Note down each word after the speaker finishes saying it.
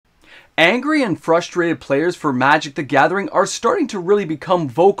Angry and frustrated players for Magic the Gathering are starting to really become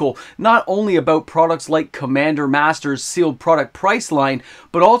vocal, not only about products like Commander Masters' sealed product price line,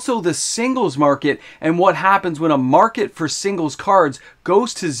 but also the singles market and what happens when a market for singles cards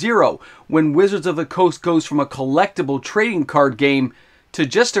goes to zero, when Wizards of the Coast goes from a collectible trading card game to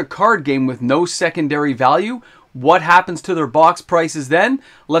just a card game with no secondary value. What happens to their box prices then?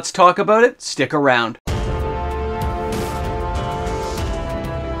 Let's talk about it. Stick around.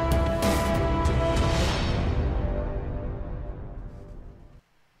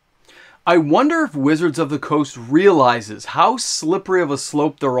 I wonder if Wizards of the Coast realizes how slippery of a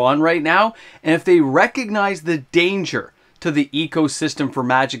slope they're on right now, and if they recognize the danger to the ecosystem for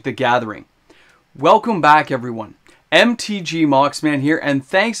Magic the Gathering. Welcome back, everyone. MTG Moxman here, and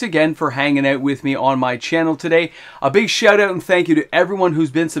thanks again for hanging out with me on my channel today. A big shout out and thank you to everyone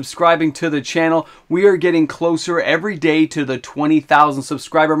who's been subscribing to the channel. We are getting closer every day to the 20,000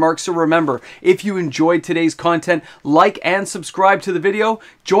 subscriber mark, so remember, if you enjoyed today's content, like and subscribe to the video.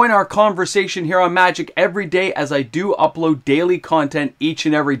 Join our conversation here on Magic every day, as I do upload daily content each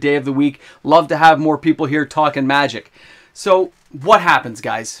and every day of the week. Love to have more people here talking Magic. So what happens,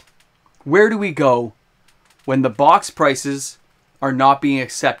 guys? Where do we go when the box prices are not being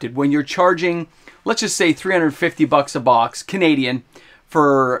accepted? When you're charging, let's just say $350 a box Canadian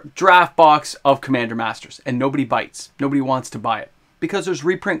for draft box of Commander Masters, and nobody bites. Nobody wants to buy it because there's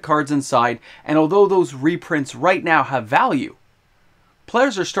reprint cards inside, and although those reprints right now have value,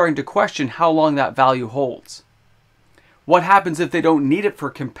 players are starting to question how long that value holds. What happens if they don't need it for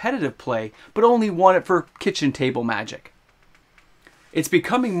competitive play, but only want it for kitchen table Magic? It's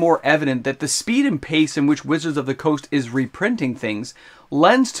becoming more evident that the speed and pace in which Wizards of the Coast is reprinting things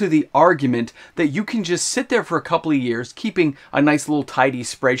lends to the argument that you can just sit there for a couple of years, keeping a nice little tidy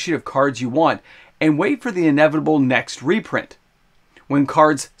spreadsheet of cards you want, and wait for the inevitable next reprint. When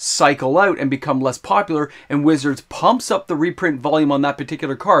cards cycle out and become less popular, and Wizards pumps up the reprint volume on that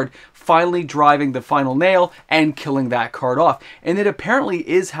particular card, finally driving the final nail and killing that card off. And it apparently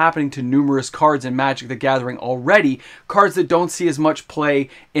is happening to numerous cards in Magic the Gathering already. Cards that don't see as much play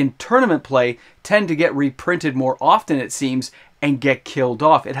in tournament play tend to get reprinted more often, it seems, and get killed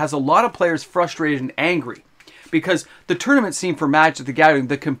off. It has a lot of players frustrated and angry, because the tournament scene for Magic the Gathering,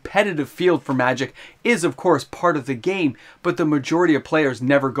 the competitive field for Magic, is of course part of the game, but the majority of players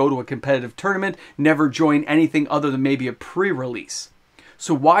never go to a competitive tournament, never join anything other than maybe a pre-release.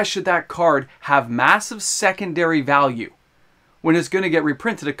 So why should that card have massive secondary value when it's going to get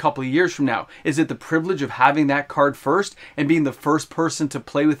reprinted a couple of years from now? Is it the privilege of having that card first and being the first person to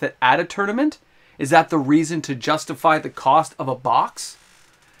play with it at a tournament? Is that the reason to justify the cost of a box?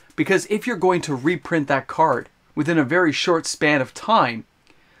 Because if you're going to reprint that card within a very short span of time,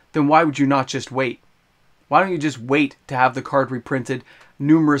 then why would you not just wait? Why don't you just wait to have the card reprinted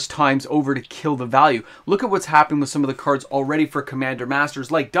numerous times over to kill the value? Look at what's happening with some of the cards already for Commander Masters,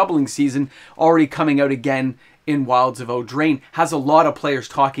 like Doubling Season, already coming out again in Wilds of Eldraine. Has a lot of players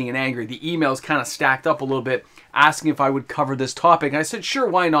talking and angry. The emails kind of stacked up a little bit, asking if I would cover this topic. And I said, sure,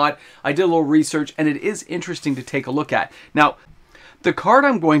 why not? I did a little research, and it is interesting to take a look at. Now, the card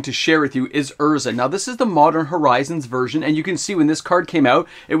I'm going to share with you is Urza. Now, this is the Modern Horizons version, and you can see when this card came out,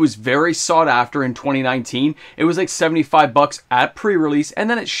 it was very sought after in 2019. It was like $75 at pre-release, and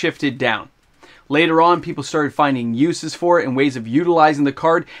then it shifted down. Later on, people started finding uses for it and ways of utilizing the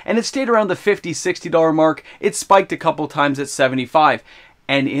card, and it stayed around the $50, $60 mark. It spiked a couple times at $75.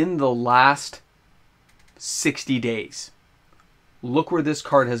 And in the last 60 days, look where this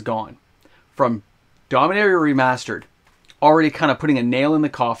card has gone. From Dominaria Remastered, already kind of putting a nail in the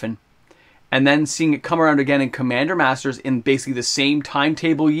coffin, and then seeing it come around again in Commander Masters in basically the same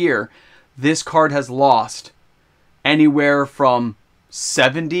timetable year, this card has lost anywhere from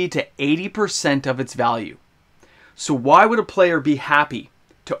 70 to 80% of its value. So why would a player be happy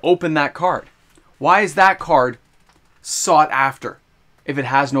to open that card? Why is that card sought after if it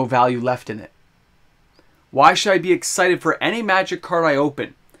has no value left in it? Why should I be excited for any Magic card I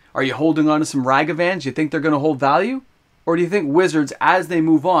open? Are you holding on to some Ragavans? You think they're going to hold value? Or do you think Wizards, as they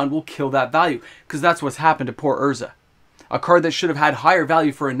move on, will kill that value? Because that's what's happened to poor Urza. A card that should have had higher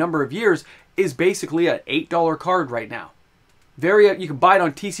value for a number of years is basically an $8 card right now. You can buy it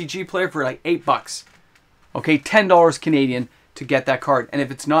on TCG Player for like $8. Okay, $10 Canadian to get that card. And if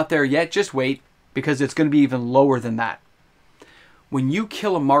it's not there yet, just wait, because it's going to be even lower than that. When you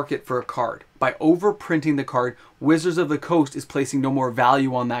kill a market for a card by overprinting the card, Wizards of the Coast is placing no more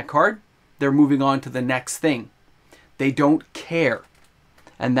value on that card. They're moving on to the next thing. They don't care.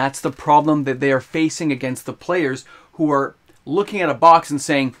 And that's the problem that they are facing against the players who are looking at a box and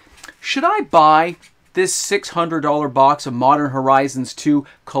saying, should I buy This $600 box of Modern Horizons 2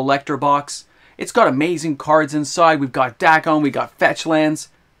 collector box, it's got amazing cards inside. We've got Dakon, we got Fetch Lands.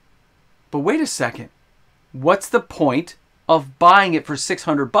 But wait a second. What's the point of buying it for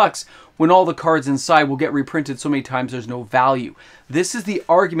 $600 when all the cards inside will get reprinted so many times there's no value? This is the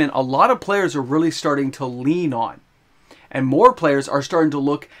argument a lot of players are really starting to lean on. And more players are starting to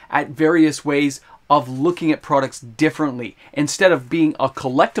look at various ways of looking at products differently. Instead of being a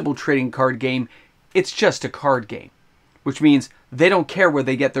collectible trading card game, it's just a card game. Which means they don't care where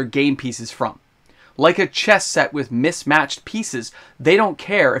they get their game pieces from. Like a chess set with mismatched pieces, they don't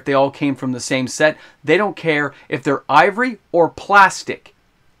care if they all came from the same set. They don't care if they're ivory or plastic,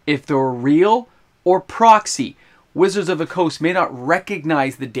 if they're real or proxy. Wizards of the Coast may not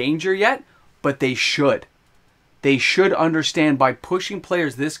recognize the danger yet, but they should. They should understand by pushing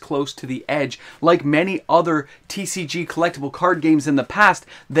players this close to the edge, like many other TCG collectible card games in the past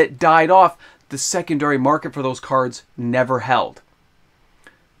that died off, the secondary market for those cards never held.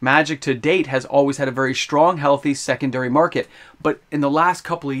 Magic to date has always had a very strong, healthy secondary market, but in the last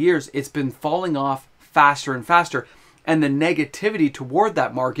couple of years, it's been falling off faster and faster, and the negativity toward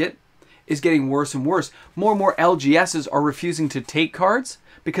that market is getting worse and worse. More and more LGSs are refusing to take cards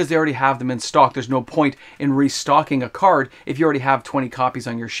because they already have them in stock. There's no point in restocking a card if you already have 20 copies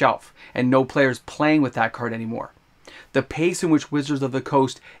on your shelf, and no players playing with that card anymore. The pace in which Wizards of the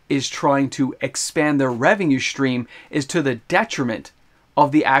Coast is trying to expand their revenue stream is to the detriment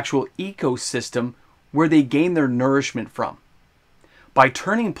of the actual ecosystem where they gain their nourishment from. By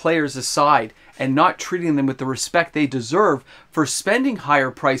turning players aside and not treating them with the respect they deserve for spending higher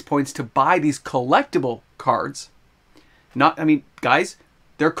price points to buy these collectible cards, guys,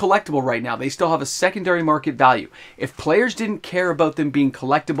 they're collectible right now. They still have a secondary market value. If players didn't care about them being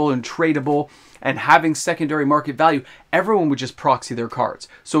collectible and tradable and having secondary market value, everyone would just proxy their cards.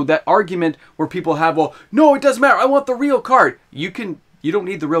 So that argument where people have, well, no, it doesn't matter, I want the real card. You don't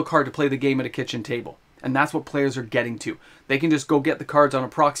need the real card to play the game at a kitchen table. And that's what players are getting to. They can just go get the cards on a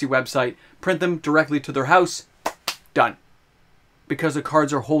proxy website, print them directly to their house, done. Because the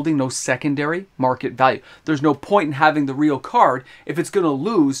cards are holding no secondary market value. There's no point in having the real card if it's going to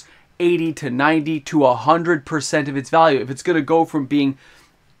lose 80 to 90 to 100% of its value. If it's going to go from being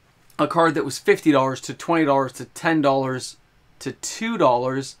a card that was $50 to $20 to $10 to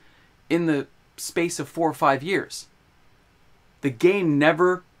 $2 in the space of 4 or 5 years. The game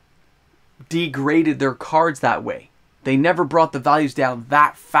never degraded their cards that way. They never brought the values down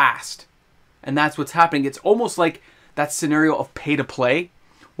that fast. And that's what's happening. It's almost like that scenario of pay to play,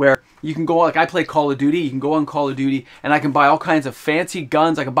 where you can go, like I play Call of Duty, you can go on Call of Duty and I can buy all kinds of fancy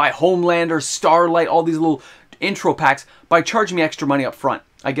guns. I can buy Homelander, Starlight, all these little intro packs by charging me extra money up front.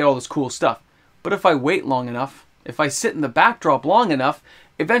 I get all this cool stuff. But if I wait long enough, if I sit in the backdrop long enough,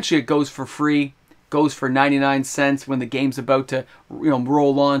 eventually it goes for free, goes for 99 cents when the game's about to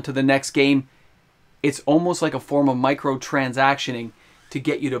roll on to the next game. It's almost like a form of microtransactioning to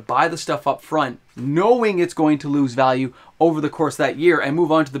get you to buy the stuff up front, knowing it's going to lose value over the course of that year and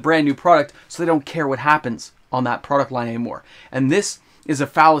move on to the brand new product so they don't care what happens on that product line anymore. And this is a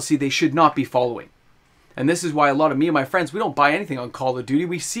fallacy they should not be following. And this is why a lot of me and my friends, we don't buy anything on Call of Duty.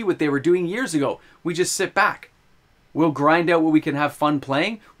 We see what they were doing years ago. We just sit back. We'll grind out what we can have fun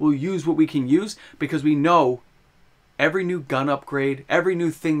playing. We'll use what we can use because we know every new gun upgrade, every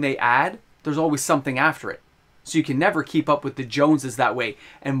new thing they add, there's always something after it. So you can never keep up with the Joneses that way.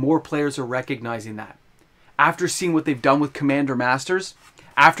 And more players are recognizing that. After seeing what they've done with Commander Masters,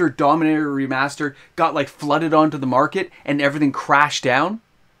 after Dominator Remastered got like flooded onto the market and everything crashed down,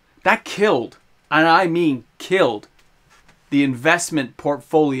 that killed, and I mean killed, the investment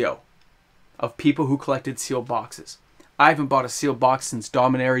portfolio of people who collected sealed boxes. I haven't bought a sealed box since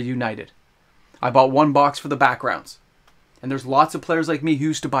Dominator United. I bought one box for the backgrounds. And there's lots of players like me who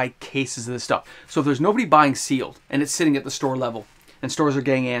used to buy cases of this stuff. So if there's nobody buying sealed and it's sitting at the store level and stores are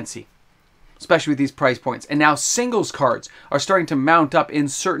getting antsy, especially with these price points. And now singles cards are starting to mount up in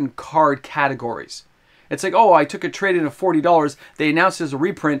certain card categories. It's like, oh, I took a trade in of $40. They announced it as a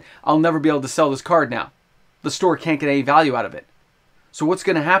reprint. I'll never be able to sell this card now. The store can't get any value out of it. So what's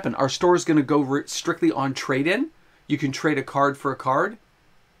going to happen? Our store is going to go strictly on trade-in. You can trade a card for a card,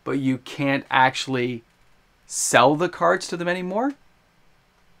 but you can't actually sell the cards to them anymore.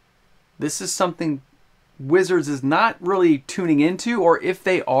 This is something Wizards is not really tuning into, or if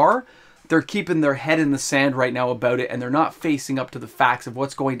they are, they're keeping their head in the sand right now about it, and they're not facing up to the facts of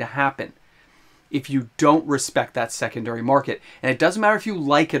what's going to happen if you don't respect that secondary market. And it doesn't matter if you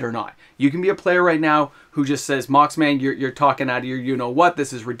like it or not. You can be a player right now who just says, Moxman, you're talking out of your you-know-what,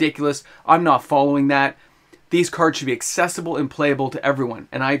 this is ridiculous, I'm not following that. These cards should be accessible and playable to everyone,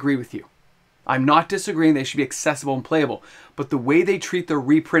 and I agree with you. I'm not disagreeing they should be accessible and playable, but the way they treat the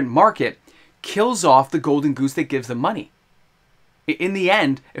reprint market kills off the golden goose that gives them money. In the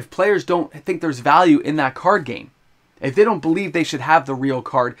end, if players don't think there's value in that card game, if they don't believe they should have the real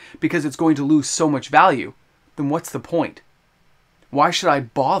card because it's going to lose so much value, then what's the point? Why should I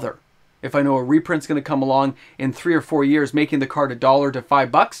bother if I know a reprint's going to come along in 3 or 4 years making the card $1 to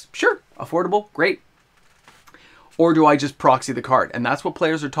 $5? Sure, affordable, great. Or do I just proxy the card? And that's what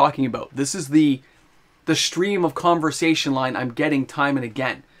players are talking about. This is the stream of conversation line I'm getting time and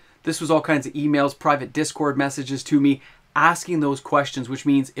again. This was all kinds of emails, private Discord messages to me asking those questions, which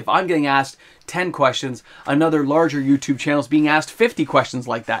means if I'm getting asked 10 questions, another larger YouTube channel is being asked 50 questions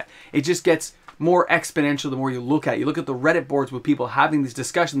like that. It just gets more exponential the more you look at it. You look at the Reddit boards with people having these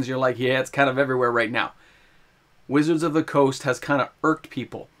discussions, you're like, yeah, it's kind of everywhere right now. Wizards of the Coast has kind of irked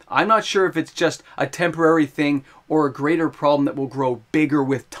people. I'm not sure if it's just a temporary thing or a greater problem that will grow bigger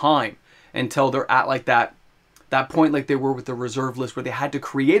with time until they're at like that point like they were with the reserve list where they had to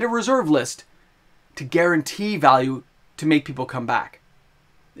create a reserve list to guarantee value to make people come back.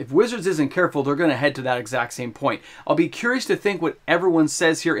 If Wizards isn't careful, they're going to head to that exact same point. I'll be curious to think what everyone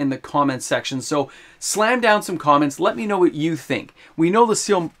says here in the comments section. So slam down some comments. Let me know what you think. We know the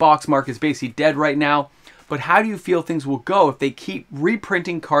sealed box market is basically dead right now, but how do you feel things will go if they keep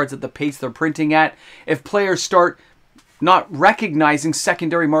reprinting cards at the pace they're printing at? If players start not recognizing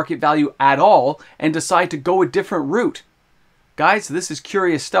secondary market value at all and decide to go a different route? Guys, this is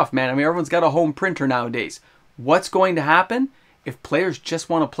curious stuff, man. I mean, everyone's got a home printer nowadays. What's going to happen if players just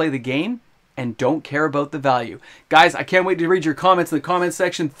want to play the game and don't care about the value? Guys, I can't wait to read your comments in the comment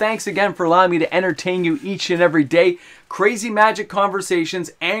section. Thanks again for allowing me to entertain you each and every day. Crazy Magic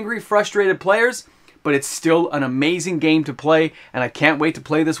conversations, angry, frustrated players, but it's still an amazing game to play, and I can't wait to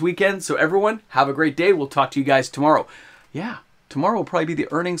play this weekend. So everyone, have a great day. We'll talk to you guys tomorrow. Yeah, tomorrow will probably be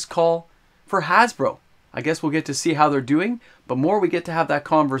the earnings call for Hasbro. I guess we'll get to see how they're doing, but more we get to have that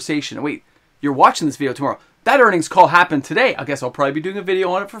conversation. Wait, you're watching this video tomorrow. That earnings call happened today. I guess I'll probably be doing a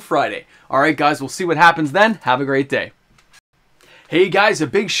video on it for Friday. All right, guys, we'll see what happens then. Have a great day. Hey, guys, a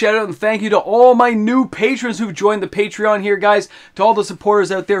big shout out and thank you to all my new patrons who've joined the Patreon here, guys. To all the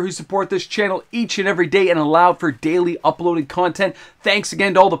supporters out there who support this channel each and every day and allow for daily uploaded content. Thanks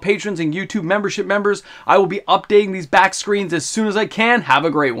again to all the patrons and YouTube membership members. I will be updating these back screens as soon as I can. Have a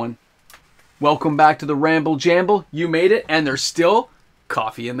great one. Welcome back to the Ramble Jamble. You made it, and there's still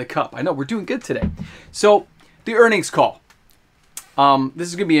coffee in the cup. I know, we're doing good today. So, the earnings call. This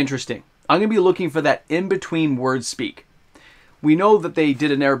is going to be interesting. I'm going to be looking for that in-between word speak. We know that they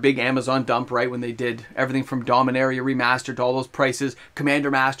did a big Amazon dump, right, when they did everything from Dominaria Remastered to all those prices,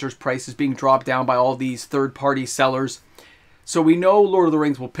 Commander Masters prices being dropped down by all these third-party sellers. So we know Lord of the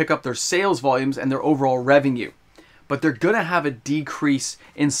Rings will pick up their sales volumes and their overall revenue. But they're going to have a decrease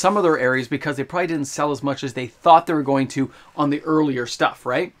in some of their areas because they probably didn't sell as much as they thought they were going to on the earlier stuff,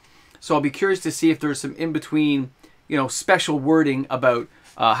 right? So I'll be curious to see if there's some in-between, special wording about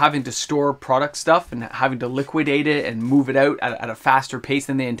having to store product stuff and having to liquidate it and move it out at a faster pace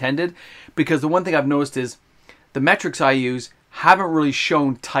than they intended. Because the one thing I've noticed is the metrics I use haven't really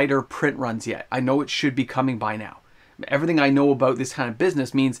shown tighter print runs yet. I know it should be coming by now. Everything I know about this kind of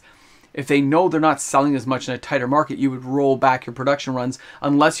business means if they know they're not selling as much in a tighter market, you would roll back your production runs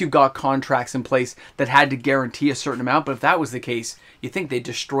unless you've got contracts in place that had to guarantee a certain amount. But if that was the case, you'd think they'd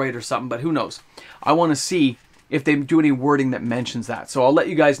destroy it or something, but who knows? I want to see if they do any wording that mentions that. So I'll let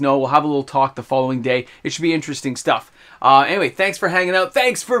you guys know. We'll have a little talk the following day. It should be interesting stuff. Anyway, thanks for hanging out.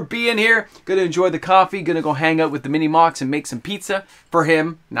 Thanks for being here. Gonna enjoy the coffee. Gonna go hang out with the Mini Mox and make some pizza for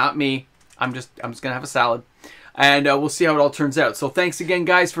him, not me. I'm just gonna have a salad. And we'll see how it all turns out. So thanks again,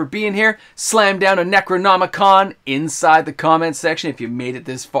 guys, for being here. Slam down a Necronomicon inside the comment section if you made it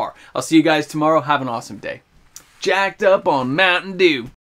this far. I'll see you guys tomorrow. Have an awesome day. Jacked up on Mountain Dew.